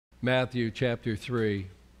Matthew chapter 3,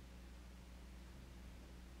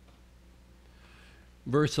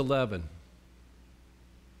 verse 11.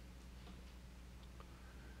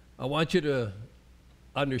 I want you to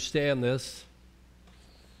understand this.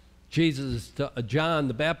 John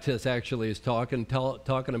the Baptist actually is talking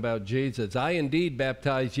about Jesus. I indeed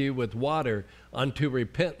baptize you with water unto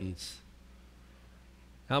repentance.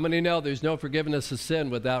 How many know there's no forgiveness of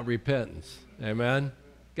sin without repentance? Amen?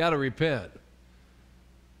 Got to repent.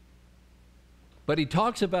 But he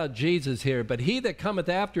talks about Jesus here. But he that cometh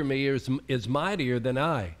after me is mightier than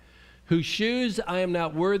I, whose shoes I am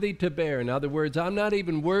not worthy to bear. In other words, I'm not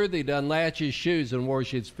even worthy to unlatch his shoes and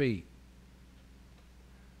wash his feet.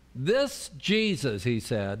 This Jesus, he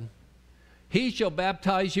said, he shall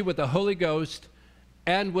baptize you with the Holy Ghost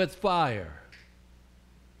and with fire.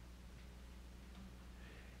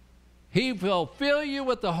 He will fill you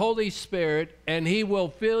with the Holy Spirit, and he will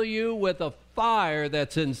fill you with a fire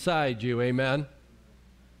that's inside you. Amen.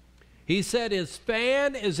 He said his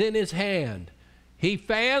fan is in his hand. He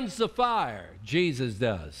fans the fire, Jesus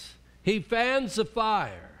does. He fans the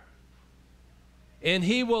fire. And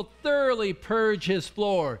he will thoroughly purge his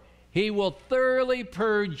floor. He will thoroughly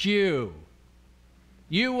purge you.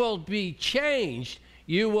 You will be changed.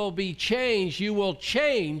 You will be changed. You will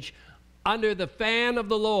change under the fan of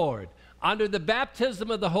the Lord, under the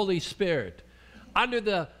baptism of the Holy Spirit, under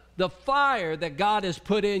the fire that God has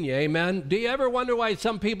put in you. Amen? Do you ever wonder why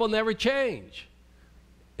some people never change?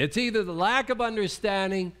 It's either the lack of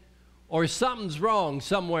understanding or something's wrong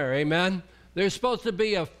somewhere. Amen? There's supposed to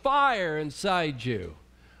be a fire inside you,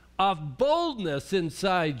 of boldness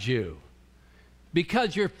inside you,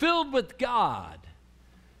 because you're filled with God.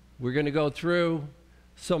 We're going to go through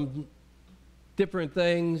some different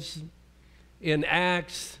things in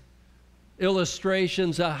Acts,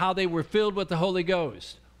 illustrations of how they were filled with the Holy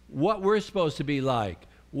Ghost, what we're supposed to be like,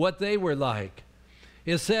 what they were like.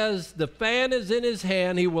 It says, the fan is in his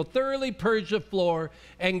hand, he will thoroughly purge the floor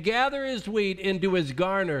and gather his wheat into his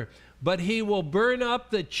garner, but he will burn up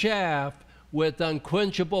the chaff with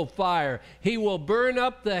unquenchable fire. He will burn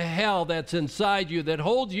up the hell that's inside you that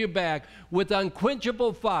holds you back with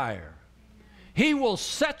unquenchable fire. He will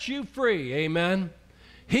set you free, amen?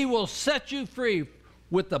 He will set you free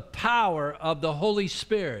with the power of the Holy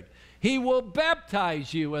Spirit. He will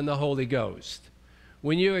baptize you in the Holy Ghost.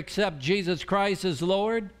 When you accept Jesus Christ as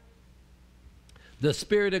Lord, the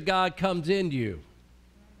Spirit of God comes into you.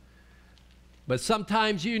 But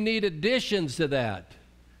sometimes you need additions to that.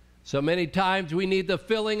 So many times we need the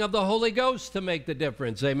filling of the Holy Ghost to make the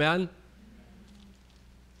difference. Amen?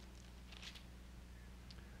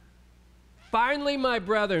 Finally, my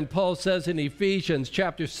brethren, Paul says in Ephesians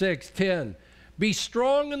chapter 6:10, be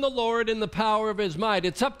strong in the Lord in the power of his might.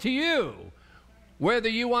 It's up to you whether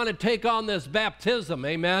you want to take on this baptism.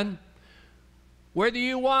 Amen? Whether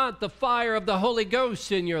you want the fire of the Holy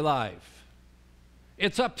Ghost in your life.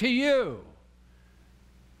 It's up to you.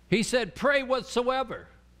 He said, pray whatsoever.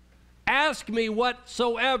 Ask me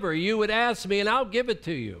whatsoever you would ask me, and I'll give it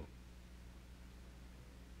to you.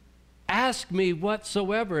 Ask me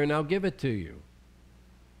whatsoever, and I'll give it to you.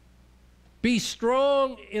 Be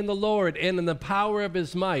strong in the Lord and in the power of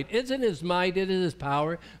his might. Isn't his might, it is his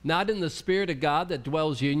power, not in the Spirit of God that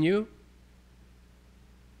dwells in you?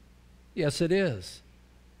 Yes, it is.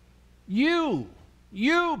 You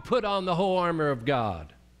put on the whole armor of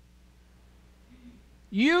God.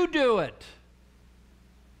 You do it.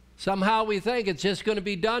 Somehow we think it's just going to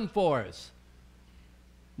be done for us.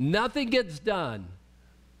 Nothing gets done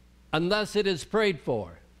unless it is prayed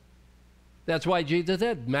for. That's why Jesus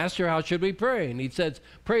said, Master, how should we pray? And he says,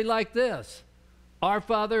 pray like this. Our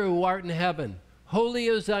Father who art in heaven, holy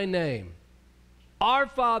is thy name. Our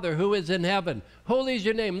Father who is in heaven, holy is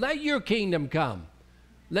your name. Let your kingdom come.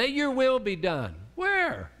 Let your will be done.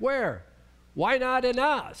 Where? Where? Why not in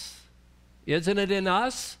us? Isn't it in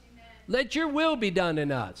us? Amen. Let your will be done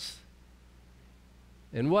in us.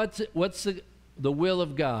 And what's the will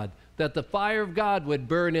of God? That the fire of God would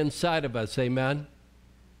burn inside of us. Amen?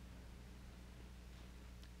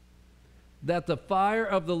 That the fire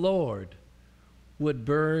of the Lord would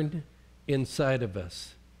burn inside of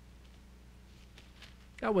us.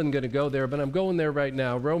 I wasn't going to go there, but I'm going there right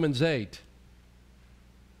now. Romans 8.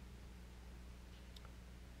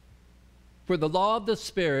 For the law of the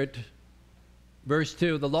Spirit, verse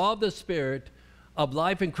 2, the law of the Spirit of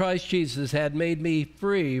life in Christ Jesus had made me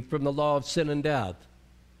free from the law of sin and death.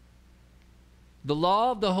 The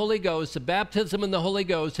law of the Holy Ghost, the baptism in the Holy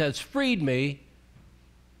Ghost, has freed me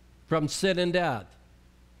from sin and death,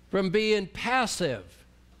 from being passive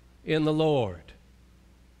in the Lord.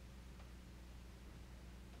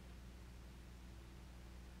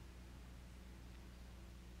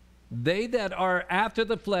 They that are after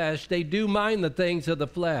the flesh, they do mind the things of the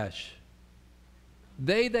flesh.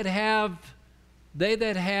 They that have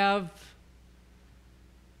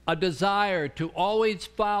a desire to always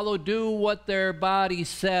follow, do what their body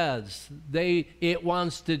says it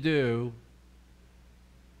wants to do.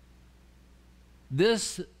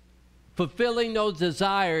 This fulfilling those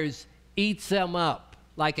desires eats them up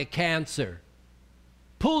like a cancer,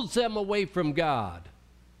 pulls them away from God.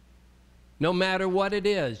 No matter what it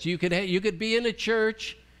is, you could be in a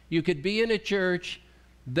church,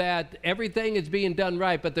 that everything is being done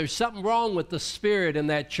right, but there's something wrong with the spirit in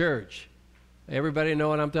that church. Everybody know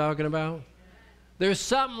what I'm talking about? There's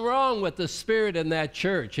something wrong with the spirit in that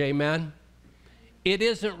church, amen? It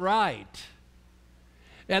isn't right.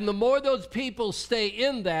 And the more those people stay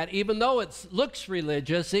in that, even though it looks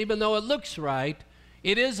religious, even though it looks right,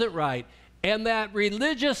 it isn't right. And that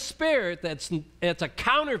religious spirit it's a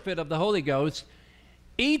counterfeit of the Holy Ghost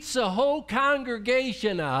eats the whole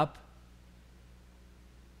congregation up,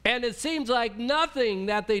 and it seems like nothing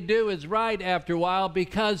that they do is right after a while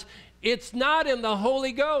because it's not in the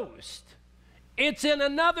Holy Ghost. It's in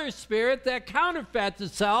another spirit that counterfeits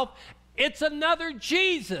itself. It's another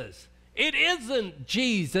Jesus. It isn't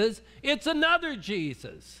Jesus. It's another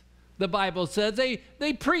Jesus. The Bible says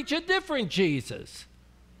they preach a different Jesus.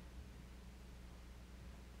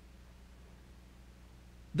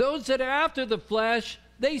 Those that are after the flesh,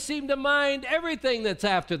 they seem to mind everything that's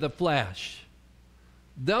after the flesh.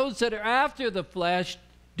 Those that are after the flesh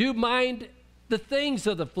do mind the things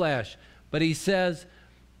of the flesh. But he says,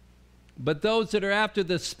 but those that are after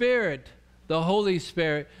the Spirit, the Holy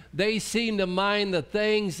Spirit, they seem to mind the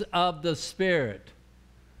things of the Spirit.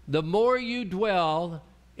 The more you dwell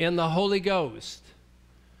in the Holy Ghost,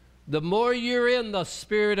 the more you're in the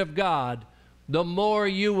Spirit of God, the more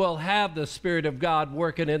you will have the Spirit of God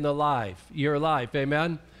working in your life,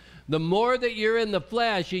 amen? The more that you're in the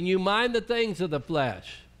flesh and you mind the things of the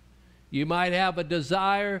flesh, you might have a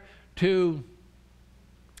desire to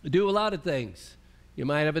do a lot of things. You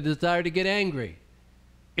might have a desire to get angry.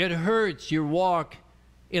 It hurts your walk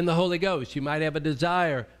in the Holy Ghost. You might have a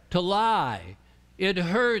desire to lie. It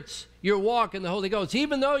hurts your walk in the Holy Ghost,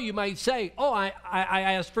 even though you might say, oh, I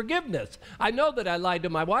ask forgiveness. I know that I lied to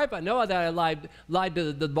my wife. I know that I lied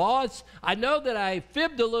to the boss. I know that I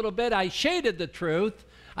fibbed a little bit. I shaded the truth.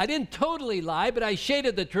 I didn't totally lie, but I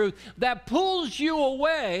shaded the truth. That pulls you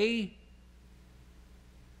away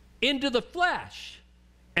into the flesh.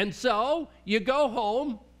 And so you go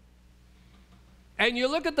home and you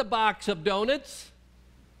look at the box of donuts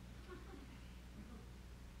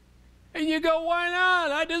and you go, why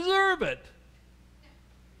not? I deserve it.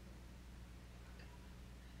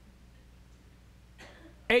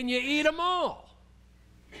 And you eat them all.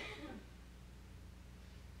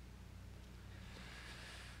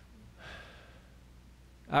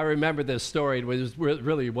 I remember this story. It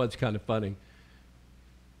really was kind of funny.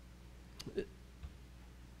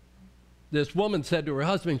 This woman said to her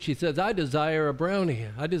husband, she says, I desire a brownie.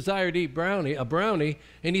 I desire to eat a brownie.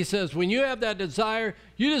 And he says, when you have that desire,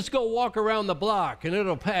 you just go walk around the block and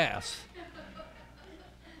it'll pass.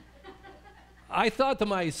 I thought to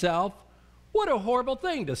myself, what a horrible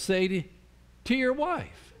thing to say to your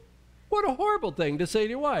wife. What a horrible thing to say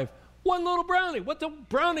to your wife. One little brownie. What the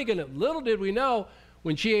brownie gonna? Little did we know,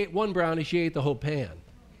 when she ate one brownie, she ate the whole pan.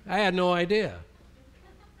 I had no idea.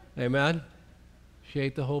 Amen? She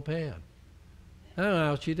ate the whole pan. I don't know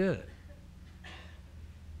how she did it.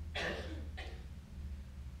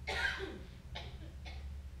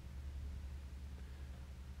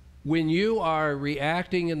 When you are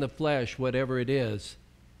reacting in the flesh, whatever it is,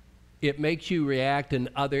 it makes you react in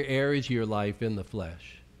other areas of your life in the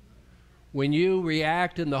flesh. When you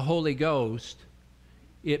react in the Holy Ghost,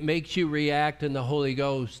 it makes you react in the Holy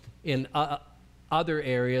Ghost in other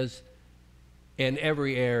areas and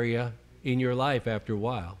every area in your life after a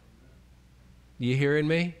while. You hearing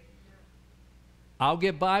me? I'll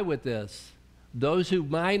get by with this. Those who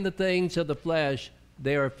mind the things of the flesh,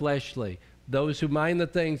 they are fleshly. Those who mind the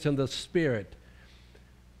things of the Spirit.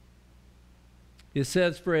 It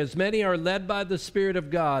says, for as many are led by the Spirit of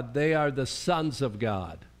God, they are the sons of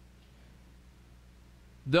God.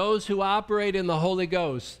 Those who operate in the Holy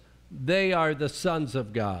Ghost, they are the sons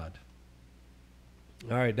of God.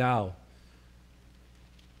 All right, now.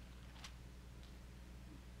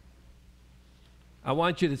 I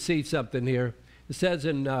want you to see something here. It says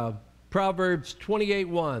in Proverbs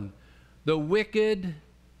 28:1, the wicked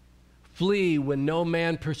flee when no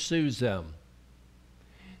man pursues them.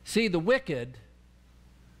 See, the wicked,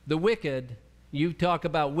 you talk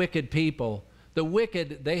about wicked people, the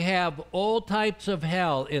wicked, they have all types of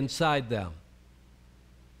hell inside them.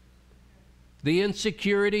 the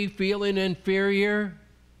insecurity, feeling inferior,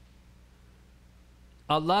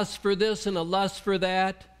 a lust for this and a lust for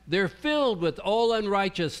that. They're filled with all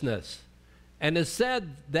unrighteousness. And it's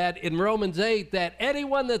said that in Romans 8 that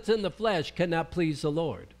anyone that's in the flesh cannot please the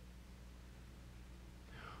Lord.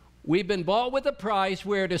 We've been bought with a price.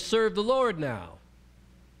 We're to serve the Lord now.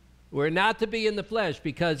 We're not to be in the flesh,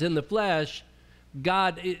 because in the flesh,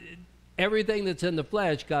 God, everything that's in the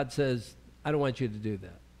flesh, God says, I don't want you to do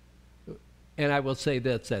that. And I will say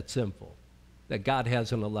that's sinful, that God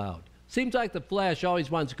hasn't allowed. Seems like the flesh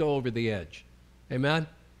always wants to go over the edge. Amen?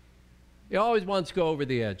 It always wants to go over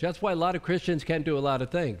the edge. That's why a lot of Christians can't do a lot of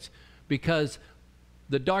things, because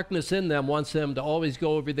the darkness in them wants them to always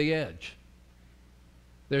go over the edge.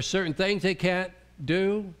 There's certain things they can't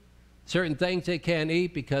do, certain things they can't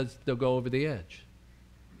eat, because they'll go over the edge.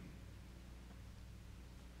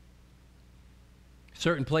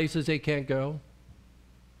 Certain places they can't go.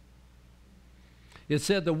 It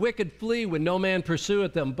said, the wicked flee when no man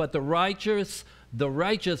pursueth them, but the righteous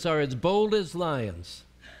are as bold as lions.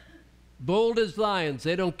 Bold as lions,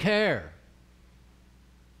 they don't care.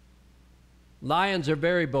 Lions are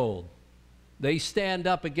very bold. They stand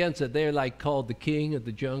up against it. They're like called the king of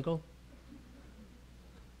the jungle.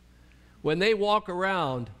 When they walk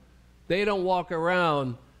around, they don't walk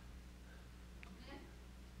around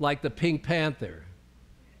like the Pink Panther.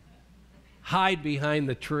 Hide behind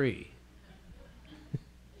the tree.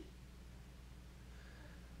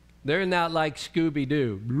 They're not like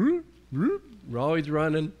Scooby-Doo. We're always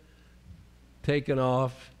running, taking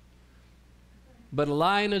off. But a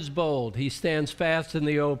lion is bold. He stands fast in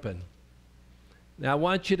the open. Now I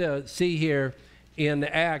want you to see here in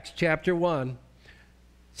Acts chapter 1. It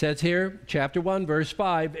says here, chapter 1, verse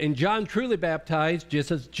 5, and John truly baptized,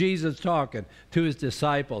 just as Jesus talking to his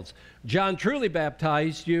disciples. John truly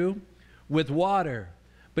baptized you with water,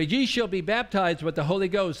 but ye shall be baptized with the Holy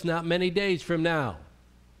Ghost not many days from now.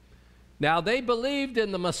 Now, they believed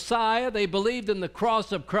in the Messiah. They believed in the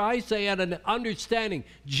cross of Christ. They had an understanding.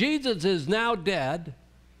 Jesus is now dead.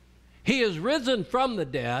 He is risen from the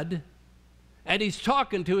dead, and he's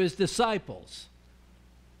talking to his disciples.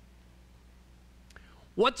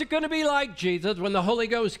 What's it going to be like, Jesus, when the Holy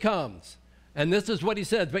Ghost comes? And this is what he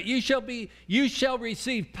says, but you shall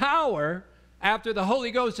receive power after the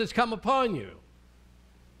Holy Ghost has come upon you.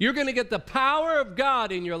 You're going to get the power of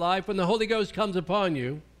God in your life when the Holy Ghost comes upon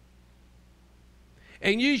you.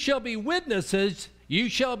 And you shall be witnesses,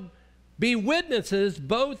 both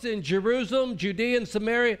in Jerusalem, Judea, and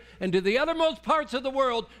Samaria, and to the uttermost parts of the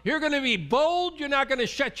world. You're going to be bold. You're not going to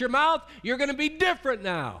shut your mouth. You're going to be different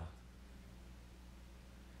now.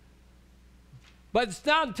 But it's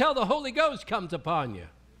not until the Holy Ghost comes upon you.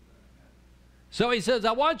 So he says,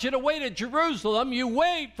 I want you to wait at Jerusalem. You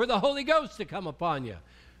wait for the Holy Ghost to come upon you.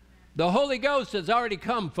 The Holy Ghost has already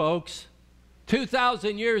come, folks,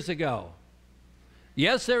 2,000 years ago.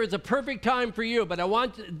 Yes, there is a perfect time for you, but I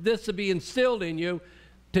want this to be instilled in you.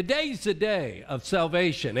 Today's the day of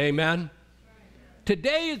salvation. Amen?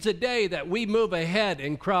 Today is the day that we move ahead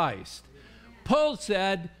in Christ. Paul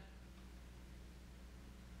said,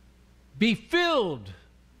 be filled,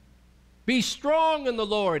 be strong in the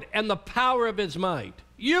Lord and the power of his might.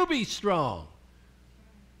 You be strong.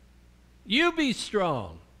 You be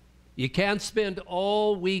strong. You can't spend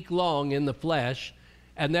all week long in the flesh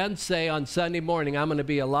and then say on Sunday morning, I'm going to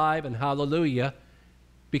be alive and hallelujah,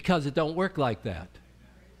 because it don't work like that.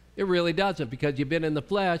 It really doesn't, because you've been in the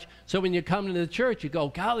flesh. So when you come into the church, you go,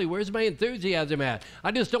 golly, where's my enthusiasm at?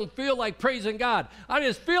 I just don't feel like praising God. I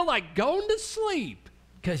just feel like going to sleep,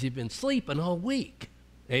 because you've been sleeping all week.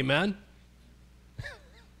 Amen?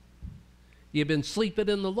 You've been sleeping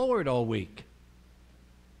in the Lord all week.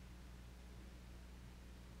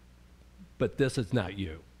 But this is not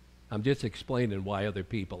you. I'm just explaining why other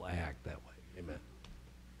people act that way.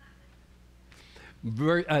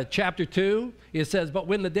 Amen. Chapter 2, it says, but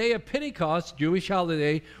when the day of Pentecost, Jewish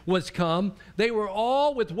holiday, was come, they were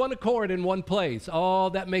all with one accord in one place. Oh,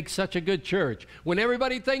 that makes such a good church. When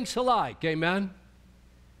everybody thinks alike. Amen.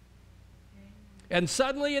 And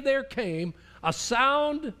suddenly there came a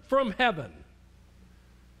sound from heaven.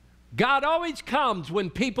 God always comes when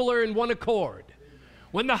people are in one accord.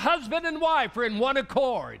 When the husband and wife are in one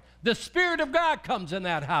accord, the Spirit of God comes in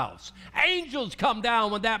that house. Angels come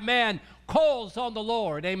down when that man calls on the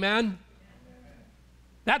Lord. Amen?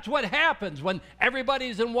 That's what happens when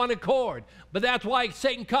everybody's in one accord. But that's why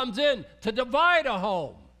Satan comes in to divide a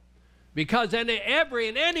home. Because in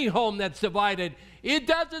any home that's divided, it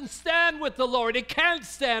doesn't stand with the Lord. It can't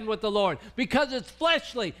stand with the Lord because it's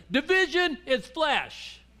fleshly. Division is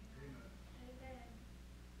flesh.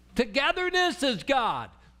 Togetherness is God.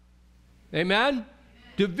 Amen?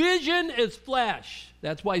 Division is flesh.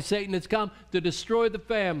 That's why Satan has come to destroy the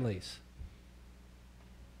families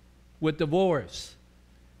with divorce.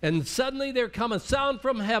 And suddenly there come a sound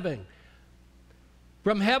from heaven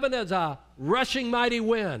as a rushing mighty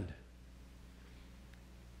wind.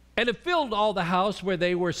 And it filled all the house where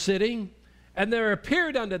they were sitting, and there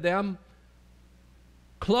appeared unto them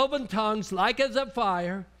cloven tongues like as of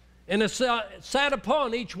fire, and it sat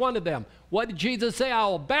upon each one of them. What did Jesus say? I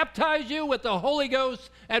will baptize you with the Holy Ghost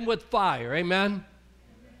and with fire. Amen?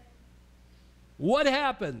 What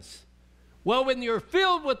happens? Well, when you're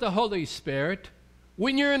filled with the Holy Spirit,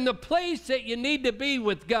 when you're in the place that you need to be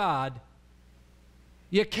with God,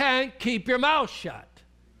 you can't keep your mouth shut.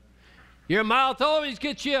 Your mouth always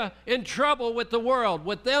gets you in trouble with the world,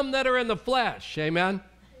 with them that are in the flesh. Amen?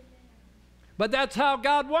 But that's how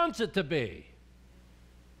God wants it to be.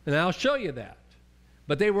 And I'll show you that.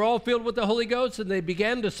 But they were all filled with the Holy Ghost, and they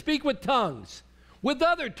began to speak with tongues, with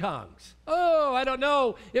other tongues. Oh, I don't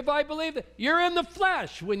know if I believe that. You're in the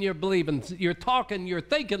flesh when you're believing, you're talking, you're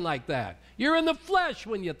thinking like that. You're in the flesh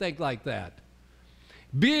when you think like that.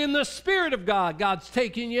 Be in the Spirit of God. God's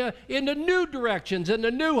taking you into new directions,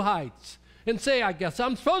 into new heights. And say, I guess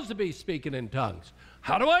I'm supposed to be speaking in tongues.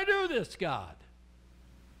 How do I do this, God?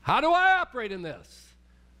 How do I operate in this?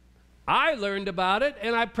 I learned about it,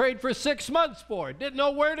 and I prayed for 6 months for it. Didn't know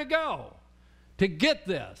where to go to get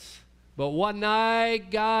this. But one night,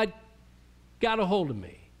 God got a hold of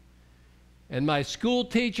me. And my school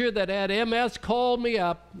teacher that had MS called me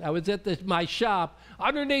up. I was at my shop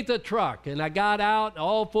underneath the truck, and I got out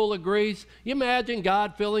all full of grease. You imagine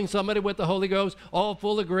God filling somebody with the Holy Ghost, all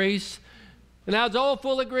full of grease. And I was all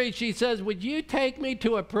full of grease. She says, would you take me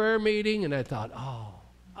to a prayer meeting? And I thought, oh.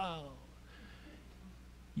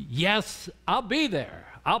 Yes, I'll be there.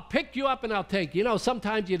 I'll pick you up and I'll take you. You know,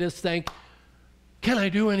 sometimes you just think, can I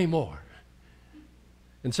do any more?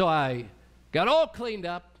 And so I got all cleaned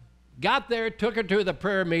up, got there, took her to the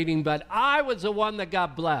prayer meeting, but I was the one that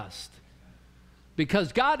got blessed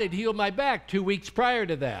because God had healed my back 2 weeks prior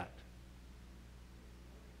to that.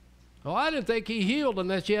 Oh, I didn't think he healed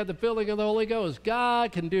unless you had the filling of the Holy Ghost.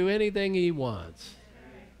 God can do anything he wants.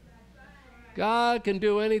 God can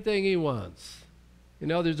do anything he wants. You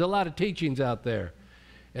know, there's a lot of teachings out there.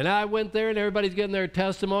 And I went there, and everybody's getting their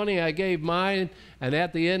testimony. I gave mine, and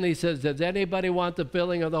at the end he says, does anybody want the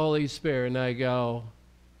filling of the Holy Spirit? And I go,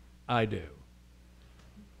 I do.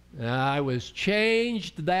 And I was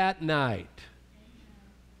changed that night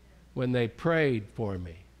when they prayed for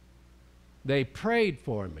me. They prayed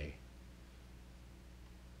for me.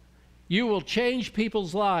 You will change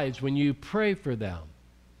people's lives when you pray for them.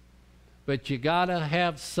 But you got to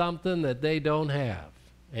have something that they don't have.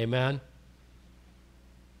 Amen?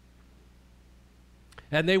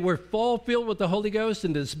 And they were full filled with the Holy Ghost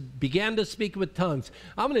and began to speak with tongues.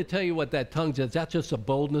 I'm going to tell you what that tongues is. That's just a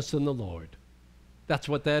boldness in the Lord. That's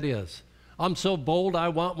what that is. I'm so bold, I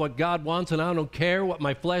want what God wants, and I don't care what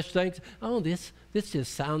my flesh thinks. Oh, this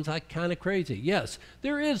just sounds like kind of crazy. Yes,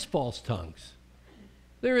 there is false tongues.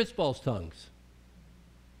 There is false tongues.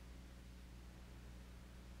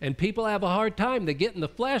 And people have a hard time. They get in the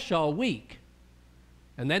flesh all week.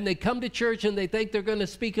 And then they come to church and they think they're going to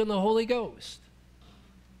speak in the Holy Ghost.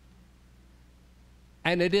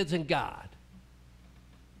 And it isn't God.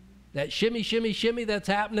 That shimmy, shimmy, shimmy that's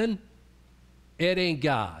happening, it ain't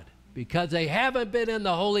God. Because they haven't been in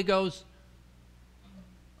the Holy Ghost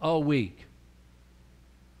all week.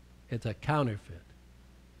 It's a counterfeit.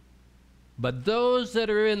 But those that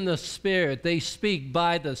are in the Spirit, they speak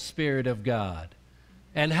by the Spirit of God.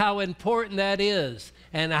 And how important that is,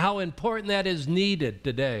 and how important that is needed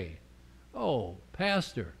today. Oh,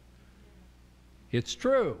 Pastor, it's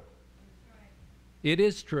true. It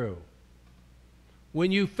is true.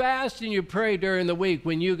 When you fast and you pray during the week,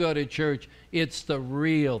 when you go to church, it's the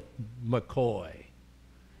real McCoy.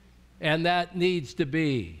 And that needs to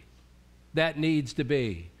be. That needs to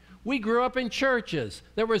be. We grew up in churches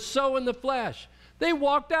that were so in the flesh. They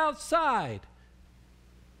walked outside.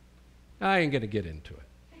 I ain't going to get into it.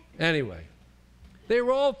 Anyway, they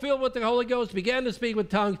were all filled with the Holy Ghost, began to speak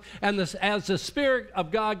with tongues, and as the Spirit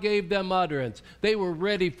of God gave them utterance, they were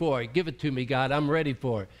ready for it. Give it to me, God, I'm ready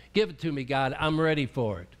for it. Give it to me, God, I'm ready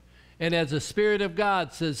for it. And as the Spirit of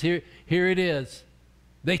God says, here it is,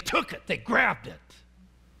 they took it, they grabbed it,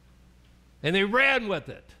 and they ran with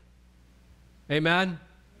it. Amen?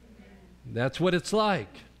 That's what it's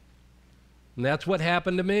like. And that's what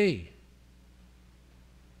happened to me.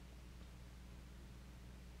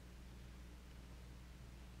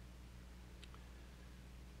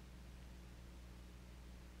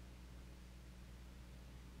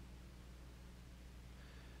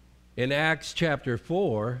 In Acts chapter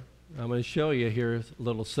 4, I'm going to show you here a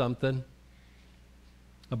little something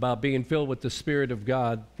about being filled with the Spirit of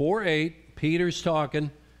God. 4:8, Peter's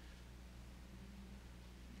talking.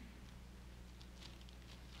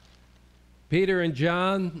 Peter and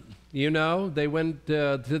John, you know, they went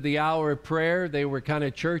to the hour of prayer. They were kind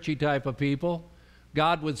of churchy type of people.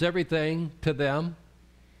 God was everything to them.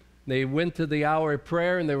 They went to the hour of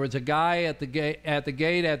prayer, and there was a guy at the gate, at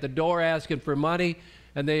the door, asking for money.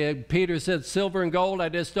 And Peter said, "Silver and gold, I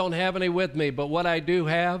just don't have any with me, but what I do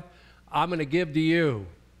have, I'm going to give to you.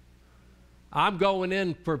 I'm going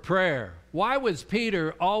in for prayer." Why was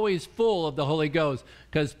Peter always full of the Holy Ghost?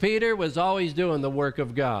 Because Peter was always doing the work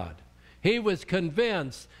of God. He was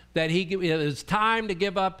convinced that it was time to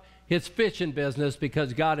give up his fishing business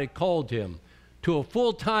because God had called him to a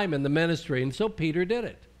full time in the ministry, and so Peter did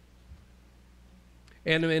it.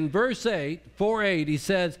 And in verse 8, 4:8, he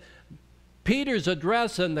says, Peter's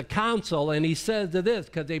addressing the council, and he says to this,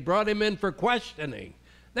 because they brought him in for questioning.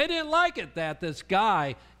 They didn't like it that this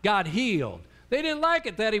guy got healed. They didn't like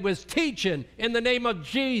it that he was teaching in the name of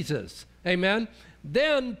Jesus. Amen.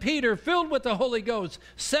 Then Peter, filled with the Holy Ghost,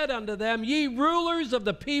 said unto them, "Ye rulers of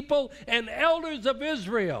the people and elders of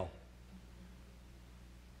Israel."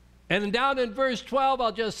 And down in verse 12,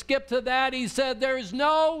 I'll just skip to that. He said, "There's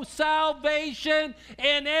no salvation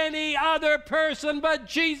in any other person but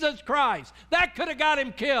Jesus Christ." That could have got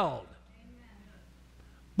him killed. Amen.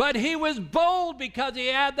 But he was bold because he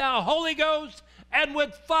had the Holy Ghost and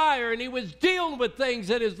with fire, and he was dealing with things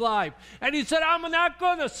in his life. And he said, "I'm not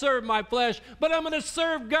going to serve my flesh, but I'm going to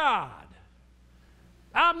serve God.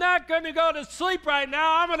 I'm not going to go to sleep right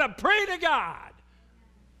now. I'm going to pray to God."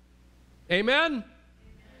 Amen?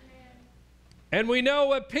 And we know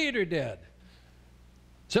what Peter did.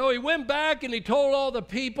 So he went back and he told all the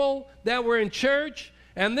people that were in church,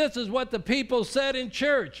 and this is what the people said in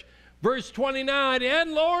church. Verse 29,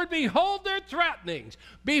 "And Lord, behold their threatenings."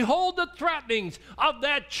 Behold the threatenings of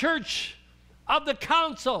that church, of the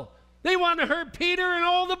council. They want to hurt Peter and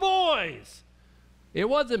all the boys. It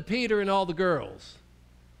wasn't Peter and all the girls.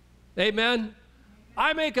 Amen?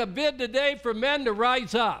 I make a bid today for men to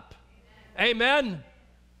rise up. Amen?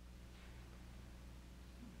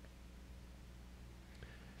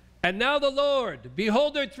 "And now the Lord,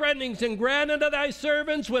 behold their threatenings, and grant unto thy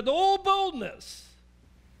servants with all boldness."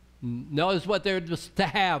 Notice what they're to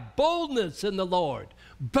have: boldness in the Lord,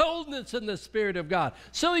 boldness in the Spirit of God.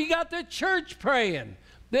 So you got the church praying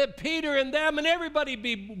that Peter and them and everybody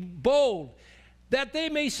be bold, that they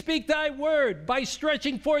may speak thy word by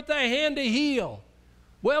stretching forth thy hand to heal.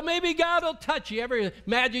 Well, maybe God will touch you. Ever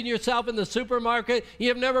imagine yourself in the supermarket?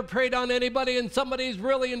 You've never prayed on anybody, and somebody's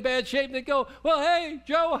really in bad shape, and they go, "Well, hey,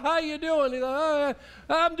 Joe, how you doing?" You go,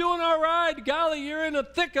 "I'm doing all right. Golly, you're in the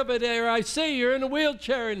thick of it there. I see you're in a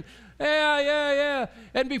wheelchair." And yeah.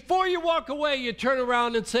 And before you walk away, you turn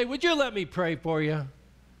around and say, "Would you let me pray for you?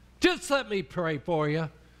 Just let me pray for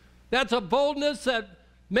you." That's a boldness that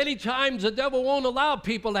many times the devil won't allow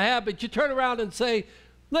people to have, but you turn around and say,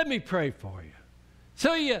 "Let me pray for you."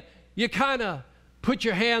 So you kind of put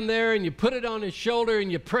your hand there and you put it on his shoulder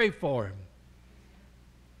and you pray for him.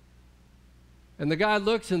 And the guy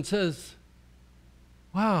looks and says,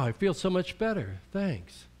 "Wow, I feel so much better.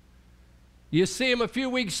 Thanks." You see him a few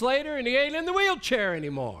weeks later and he ain't in the wheelchair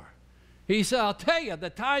anymore. He said, "I'll tell you, the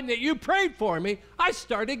time that you prayed for me, I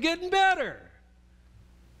started getting better."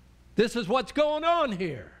 This is what's going on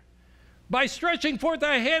here. "By stretching forth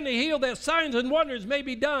thy hand to heal, that signs and wonders may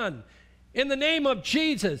be done in the name of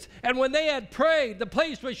Jesus." And when they had prayed, the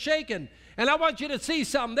place was shaken. And I want you to see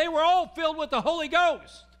something. They were all filled with the Holy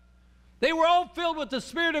Ghost. They were all filled with the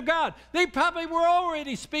Spirit of God. They probably were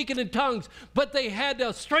already speaking in tongues, but they had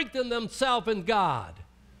to strengthen themselves in God.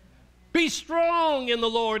 Be strong in the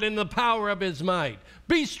Lord and the power of his might.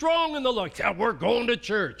 Be strong in the Lord. Yeah, we're going to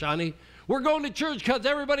church, honey. We're going to church because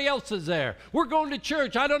everybody else is there. We're going to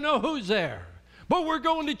church. I don't know who's there. But we're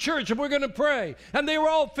going to church and we're going to pray. And they were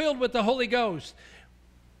all filled with the Holy Ghost.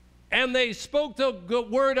 And they spoke the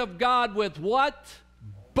word of God with what?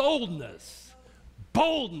 Boldness.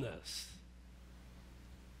 Boldness.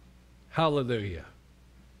 Hallelujah.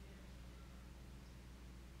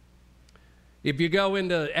 If you go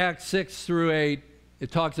into Acts 6 through 8,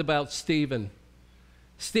 it talks about Stephen.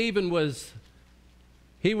 Stephen was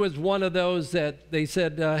one of those that they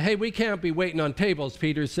said, "Hey, we can't be waiting on tables,"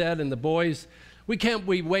 Peter said, and the boys, "We can't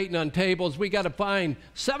be waiting on tables. We got to find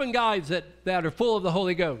 7 guys that are full of the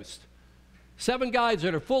Holy Ghost. 7 guys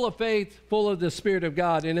that are full of faith, full of the Spirit of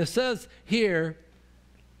God." And it says here,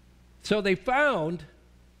 so they found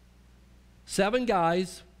 7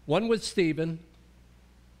 guys. One was Stephen.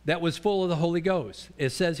 that was full of the Holy Ghost. It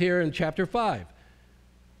says here in chapter 5,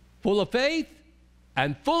 full of faith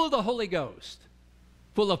and full of the Holy Ghost.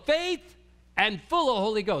 Full of faith and full of the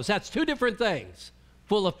Holy Ghost. That's two different things.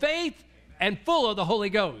 Full of faith and full of the Holy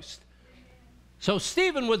Ghost. So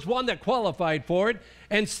Stephen was one that qualified for it,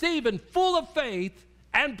 and Stephen, full of faith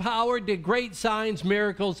and power, did great signs,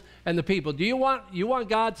 miracles, and the people. Do you want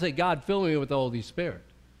God to say, God, fill me with the Holy Spirit?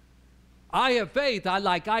 I have faith.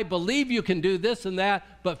 I believe you can do this and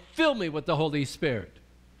that, but fill me with the Holy Spirit.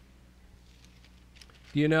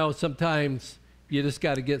 You know, sometimes you just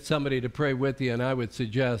got to get somebody to pray with you, and I would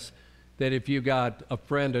suggest that if you got a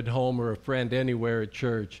friend at home or a friend anywhere at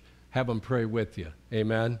church, have them pray with you.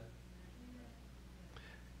 Amen?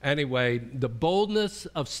 Anyway, the boldness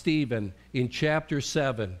of Stephen in chapter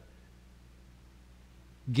 7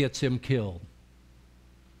 gets him killed.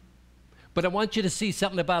 But I want you to see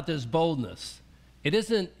something about this boldness.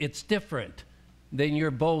 It's different than your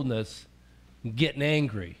boldness getting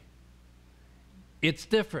angry. It's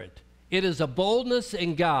different. It is a boldness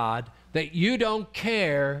in God that you don't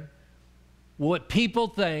care what people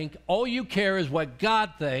think. All you care is what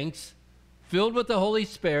God thinks, filled with the Holy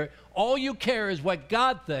Spirit. All you care is what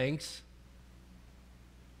God thinks,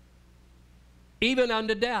 even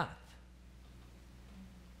unto death.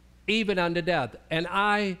 Even unto death. And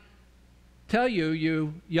I tell you,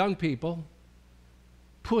 you young people,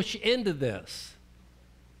 push into this.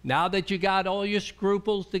 Now that you got all your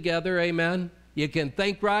scruples together, amen, you can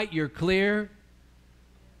think right, you're clear.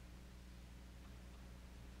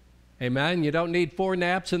 Amen. You don't need 4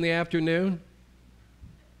 naps in the afternoon.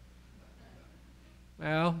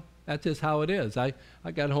 Well, that's just how it is. I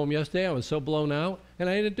got home yesterday, I was so blown out, and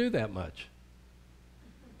I didn't do that much.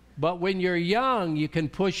 But when you're young, you can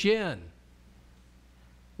push in.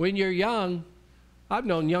 When you're young, I've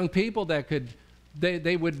known young people that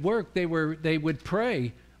they would work, they would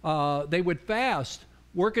pray, they would fast,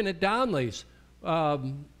 working at Donnelly's.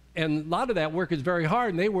 And a lot of that work is very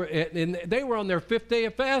hard, and they were on their 5th day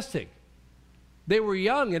of fasting. They were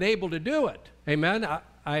young and able to do it. Amen.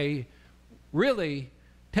 I really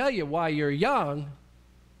tell you, while you're young,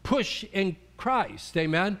 push in Christ.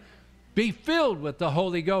 Amen. Be filled with the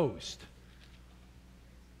Holy Ghost.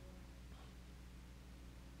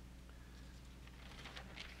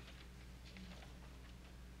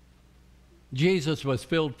 Jesus was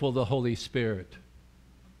filled full of the Holy Spirit.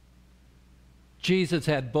 Jesus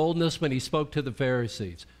had boldness when he spoke to the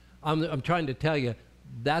Pharisees. I'm trying to tell you,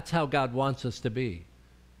 that's how God wants us to be.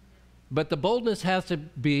 But the boldness has to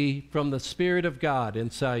be from the Spirit of God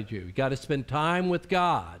inside you. You got to spend time with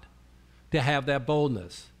God to have that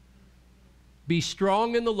boldness. Be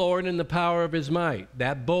strong in the Lord and the power of his might.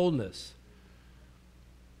 That boldness.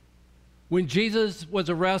 When Jesus was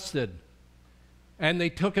arrested and they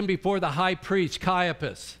took him before the high priest,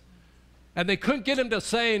 Caiaphas, and they couldn't get him to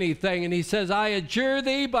say anything, and he says, I adjure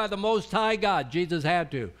thee by the Most High God. Jesus had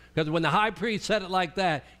to, because when the high priest said it like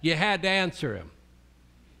that, you had to answer him.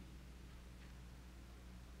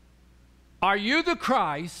 Are you the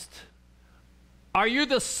Christ? Are you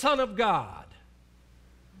the Son of God?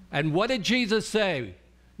 And what did Jesus say?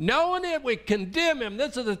 Knowing it, we condemn him.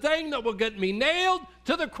 This is the thing that will get me nailed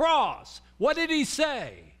to the cross. What did he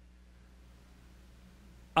say?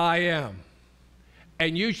 I am.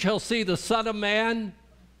 And you shall see the Son of Man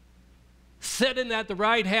sitting at the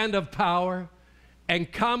right hand of power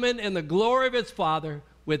and coming in the glory of his Father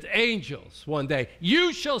with angels one day.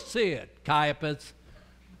 You shall see it, Caiaphas.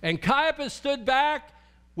 And Caiaphas stood back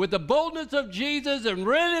with the boldness of Jesus and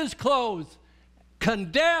rent his clothes,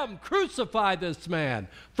 condemned, crucify this man,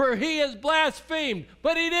 for he has blasphemed.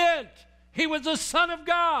 But he didn't. He was the Son of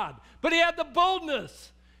God, but he had the boldness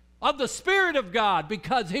of the Spirit of God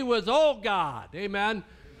because he was all God. Amen?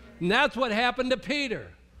 And that's what happened to Peter.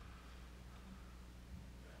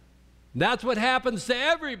 That's what happens to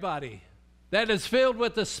everybody that is filled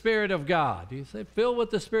with the Spirit of God. You say, filled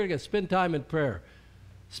with the Spirit of God. Spend time in prayer.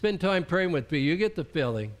 Spend time praying with me. You get the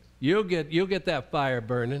filling. You'll get that fire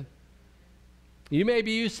burning. You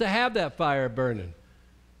maybe used to have that fire burning,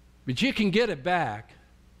 but you can get it back.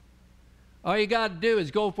 All you got to do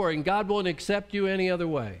is go for it, and God won't accept you any other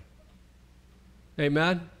way.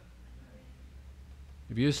 Amen?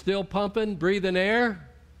 If you're still pumping, breathing air,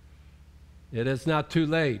 it is not too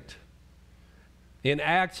late. In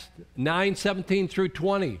Acts 9:17 through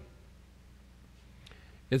 20,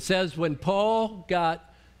 it says, when Paul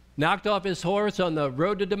got knocked off his horse on the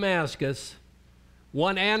road to Damascus,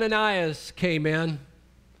 one Ananias came in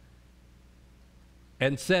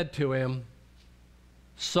and said to him,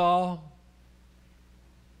 Saul,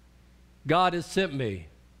 God has sent me.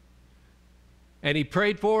 And he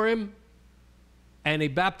prayed for him, and he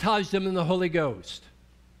baptized them in the Holy Ghost.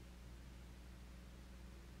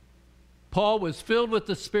 Paul was filled with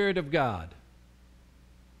the Spirit of God.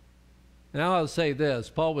 Now I'll say this,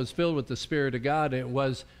 Paul was filled with the Spirit of God, and it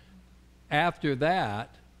was after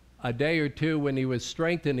that, a day or two when he was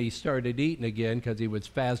strengthened, he started eating again because he was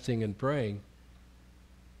fasting and praying,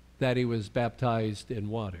 that he was baptized in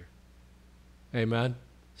water. Amen?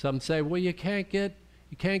 Some say, well, you can't get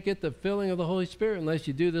the filling of the Holy Spirit unless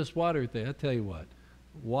you do this water thing. I tell you what,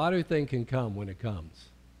 water thing can come when it comes.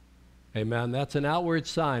 Amen? That's an outward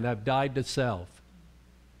sign. I've died to self.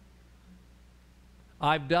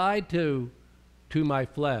 I've died to my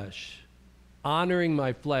flesh. Honoring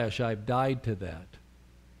my flesh, I've died to that.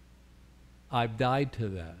 I've died to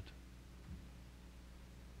that.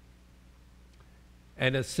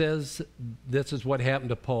 And it says, this is what happened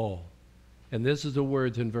to Paul. And this is the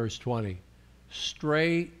words in verse 20.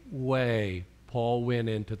 Straightway, Paul went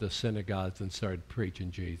into the synagogues and started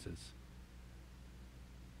preaching Jesus.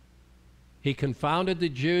 He confounded the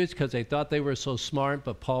Jews because they thought they were so smart,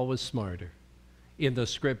 but Paul was smarter in the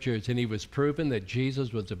scriptures, and he was proving that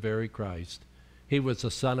Jesus was the very Christ. He was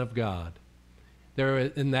the Son of God.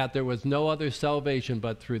 In that there was no other salvation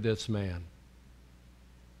but through this man.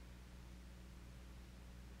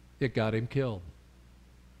 It got him killed.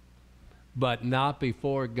 But not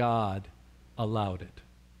before God allowed it.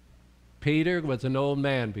 Peter was an old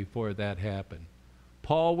man before that happened.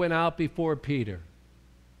 Paul went out before Peter.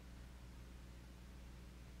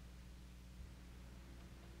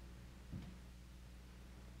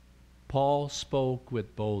 Paul spoke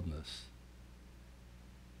with boldness.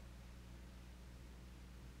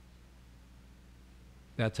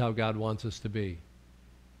 That's how God wants us to be.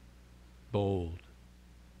 Bold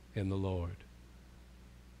in the Lord.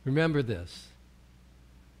 Remember this.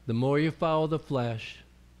 The more you follow the flesh,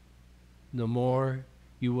 the more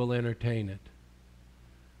you will entertain it.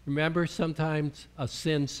 Remember, sometimes a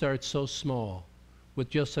sin starts so small, with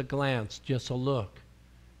just a glance, just a look,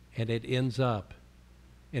 and it ends up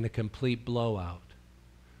in a complete blowout.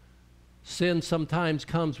 Sin sometimes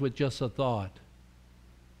comes with just a thought.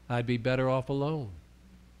 I'd be better off alone.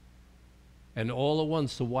 And all at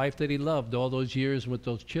once, the wife that he loved all those years with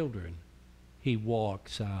those children, he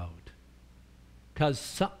walks out. Because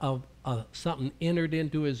something entered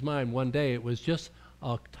into his mind one day. It was just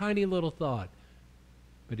a tiny little thought.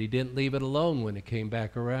 But he didn't leave it alone when it came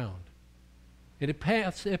back around. And it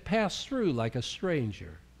passed through like a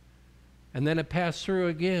stranger. And then it passed through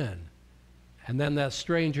again. And then that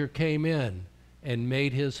stranger came in and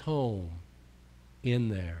made his home in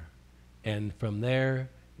there. And from there,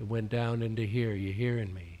 it went down into here. You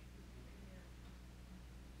hearing me?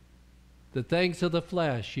 The things of the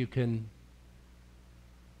flesh you can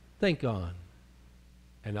think on.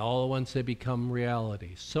 And all at once they become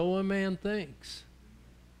reality. So a man thinks.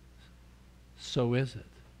 So is it.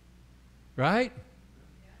 Right?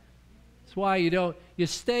 That's why you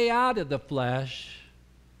stay out of the flesh.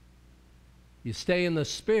 You stay in the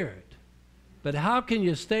Spirit. But how can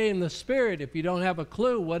you stay in the Spirit if you don't have a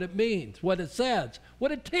clue what it means, what it says,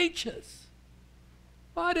 what it teaches?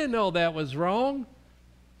 Well, I didn't know that was wrong.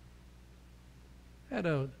 I had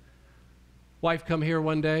a wife come here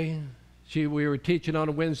one day. We were teaching on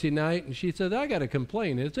a Wednesday night, and she said, I got to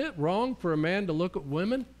complain. Is it wrong for a man to look at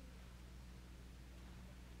women?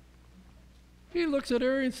 He looks at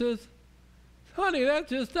her and says, honey, that's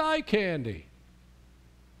just eye candy.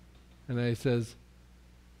 And I says,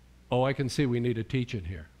 oh, I can see we need a teaching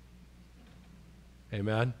here.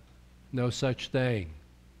 Amen? No such thing.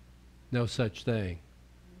 No such thing.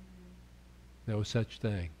 No such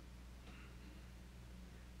thing.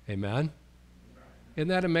 Amen? Isn't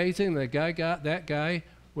that amazing? That guy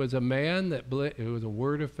was a man that it was a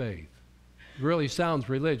word of faith. It really sounds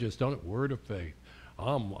religious, don't it? Word of faith.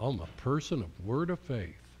 I'm a person of word of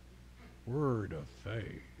faith. Word of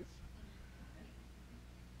faith.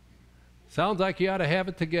 Sounds like you ought to have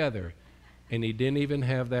it together. And he didn't even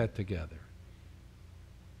have that together.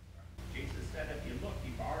 Jesus said, if you look,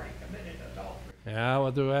 you've already committed adultery. Yeah,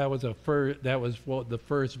 well, that was the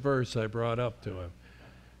first verse I brought up to him.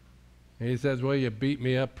 And he says, well, you beat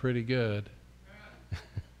me up pretty good.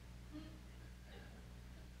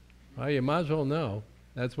 Well, you might as well know.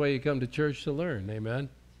 That's why you come to church to learn. Amen?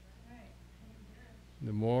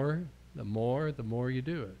 The more you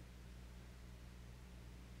do it.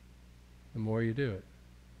 The more you do it.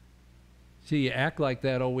 See, you act like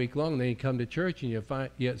that all week long, then you come to church and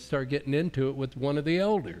you start getting into it with one of the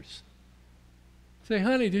elders. Say,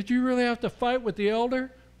 honey, did you really have to fight with the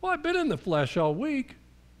elder? Well, I've been in the flesh all week.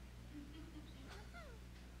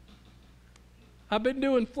 I've been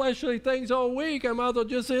doing fleshly things all week. I might as well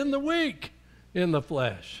just end the week. in the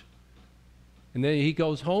flesh. And then he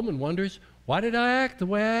goes home and wonders, why did I act the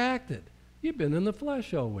way I acted? You've been in the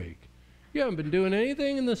flesh all week. You haven't been doing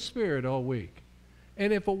anything in the spirit all week.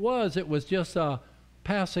 And if it was just a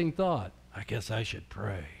passing thought. I guess I should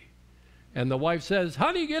pray. And the wife says,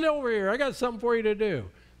 honey, get over here. I got something for you to do.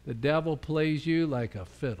 The devil plays you like a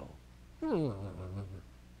fiddle. Amen.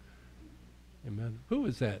 Who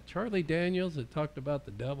was that? Charlie Daniels that talked about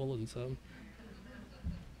the devil and some?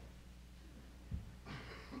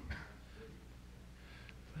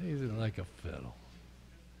 Plays it like a fiddle.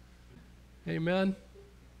 Amen.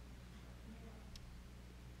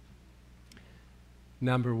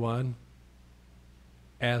 Number one,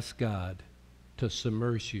 ask God to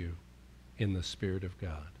submerge you in the Spirit of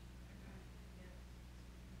God.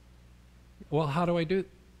 Well, how do I do it?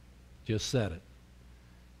 Just said it.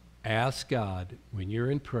 Ask God, when you're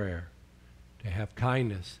in prayer, to have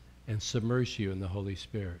kindness and submerge you in the Holy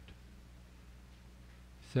Spirit.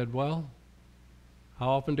 He said, well, how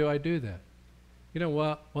often do I do that? You know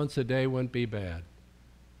what? Once a day wouldn't be bad.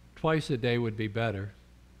 Twice a day would be better.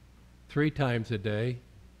 3 times a day,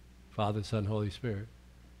 Father, Son, Holy Spirit.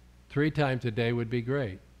 3 times a day would be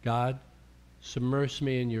great. God, submerge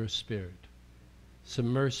me in your Spirit.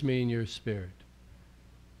 Submerge me in your Spirit.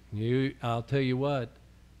 I'll tell you what,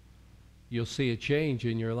 you'll see a change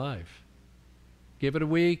in your life. Give it a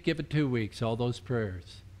week, give it 2 weeks, all those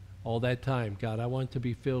prayers, all that time. God, I want to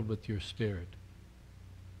be filled with your Spirit.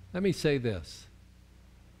 Let me say this.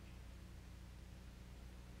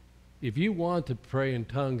 If you want to pray in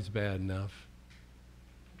tongues bad enough,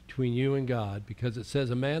 between you and God, because it says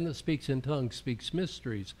a man that speaks in tongues speaks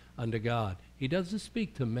mysteries unto God. He doesn't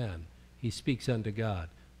speak to men. He speaks unto God.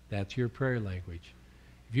 That's your prayer language.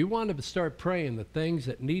 If you want to start praying the things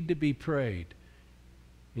that need to be prayed,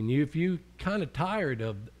 and if you kind of tired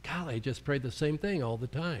of, golly, I just prayed the same thing all the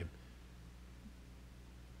time,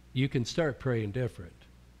 you can start praying different.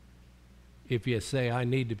 If you say, I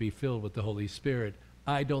need to be filled with the Holy Spirit,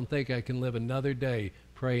 I don't think I can live another day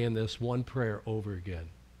praying this one prayer over again.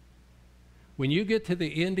 When you get to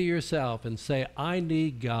the end of yourself and say, I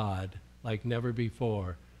need God like never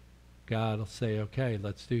before, God will say, okay,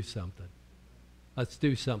 let's do something. Let's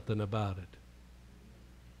do something about it.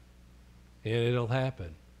 And it'll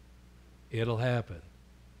happen. It'll happen.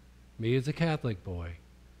 Me as a Catholic boy,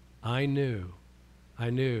 I knew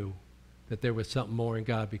that there was something more in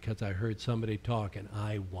God because I heard somebody talk and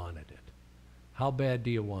I wanted it. How bad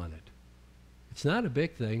do you want it? It's not a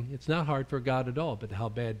big thing. It's not hard for God at all, but how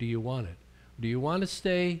bad do you want it? Do you want to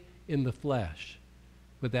stay in the flesh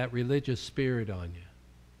with that religious spirit on you?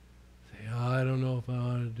 Say, oh, I don't know if I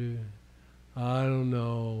want to do it. I don't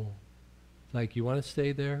know. It's like, you want to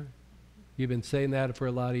stay there? You've been saying that for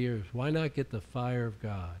a lot of years. Why not get the fire of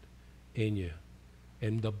God in you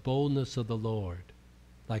and the boldness of the Lord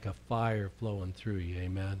like a fire flowing through you?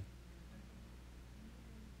 Amen.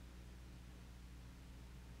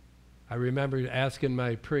 I remember asking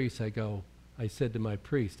my priest, I said to my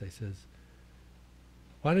priest, I says,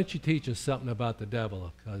 why don't you teach us something about the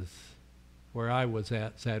devil? Because where I was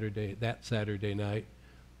at that Saturday night,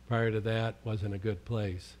 prior to that, wasn't a good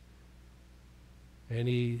place. And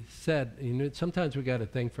he said, sometimes we got to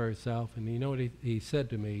think for ourselves. And you know what he said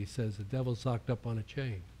to me? He says, the devil's locked up on a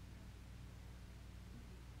chain.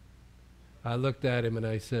 I looked at him and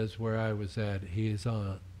I says, where I was at, he's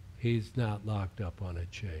not locked up on a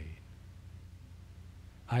chain.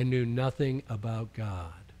 I knew nothing about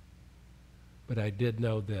God, but I did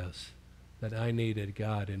know this, that I needed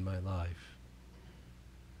God in my life.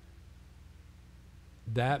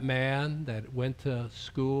 That man that went to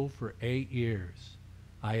school for 8 years,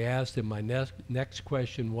 I asked him, my next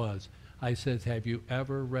question was, I says, have you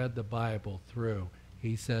ever read the Bible through?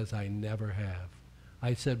 He says, I never have.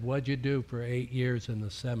 I said, what'd you do for 8 years in the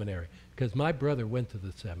seminary? Because my brother went to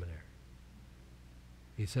the seminary.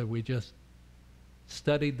 He said, we just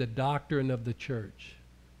studied the doctrine of the church.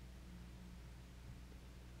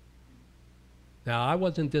 Now, I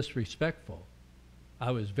wasn't disrespectful.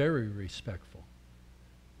 I was very respectful.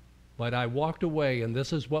 But I walked away, and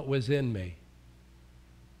this is what was in me.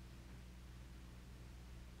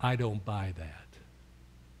 I don't buy that.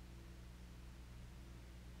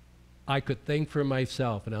 I could think for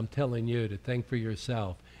myself, and I'm telling you to think for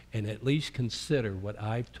yourself, and at least consider what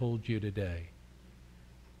I've told you today.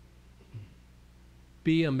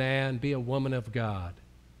 Be a man, be a woman of God.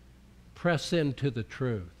 Press into the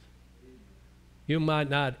truth. You might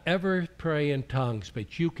not ever pray in tongues,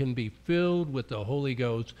 but you can be filled with the Holy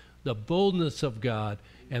Ghost, the boldness of God,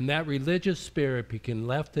 and that religious spirit become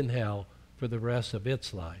left in hell for the rest of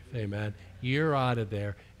its life. Amen. You're out of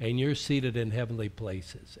there, and you're seated in heavenly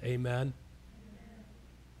places. Amen.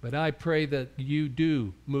 But I pray that you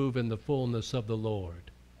do move in the fullness of the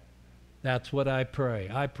Lord. That's what I pray.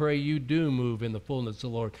 I pray you do move in the fullness of the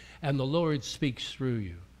Lord, and the Lord speaks through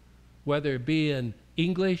you, whether it be in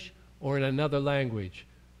English or in another language,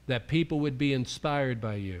 that people would be inspired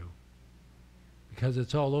by you, because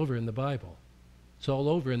it's all over in the Bible. It's all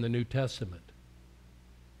over in the New Testament.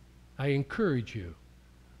 I encourage you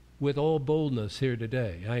with all boldness here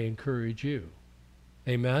today. I encourage you.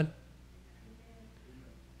 Amen?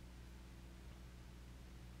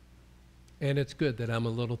 And it's good that I'm a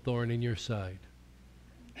little thorn in your side.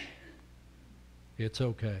 It's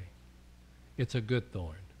okay. It's a good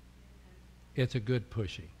thorn. It's a good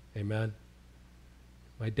pushing. Amen?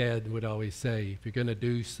 My dad would always say, if you're going to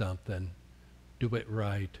do something, do it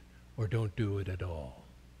right or don't do it at all.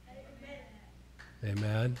 Amen?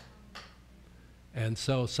 Amen? And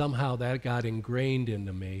so somehow that got ingrained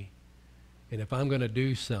into me. And if I'm going to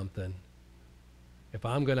do something, if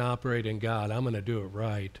I'm going to operate in God, I'm going to do it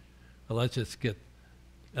right. Well, let's just get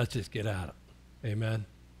at it. Amen?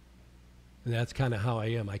 And that's kind of how I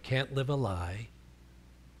am. I can't live a lie.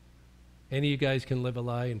 Any of you guys can live a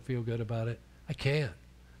lie and feel good about it? I can't.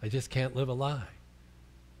 I just can't live a lie.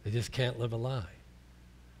 I just can't live a lie.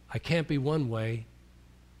 I can't be one way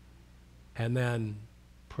and then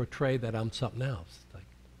portray that I'm something else. Like,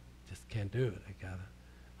 just can't do it. I gotta.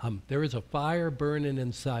 There is a fire burning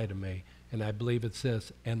inside of me, and I believe it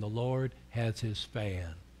says, and the Lord has his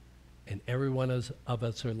fan. And every one of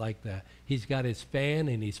us are like that. He's got his fan,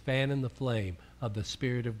 and he's fanning the flame of the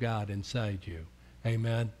Spirit of God inside you.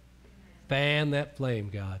 Amen? Fan that flame,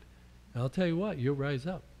 God. And I'll tell you what, you'll rise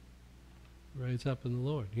up. Rise up in the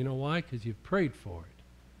Lord. You know why? Because you've prayed for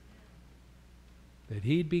it. That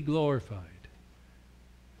he'd be glorified.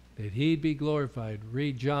 That he'd be glorified.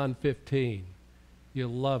 Read John 15. You'll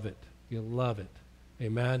love it. You'll love it.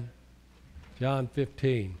 Amen? John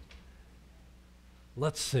 15.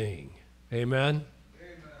 Let's sing. Amen?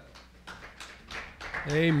 Amen.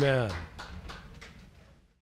 Amen.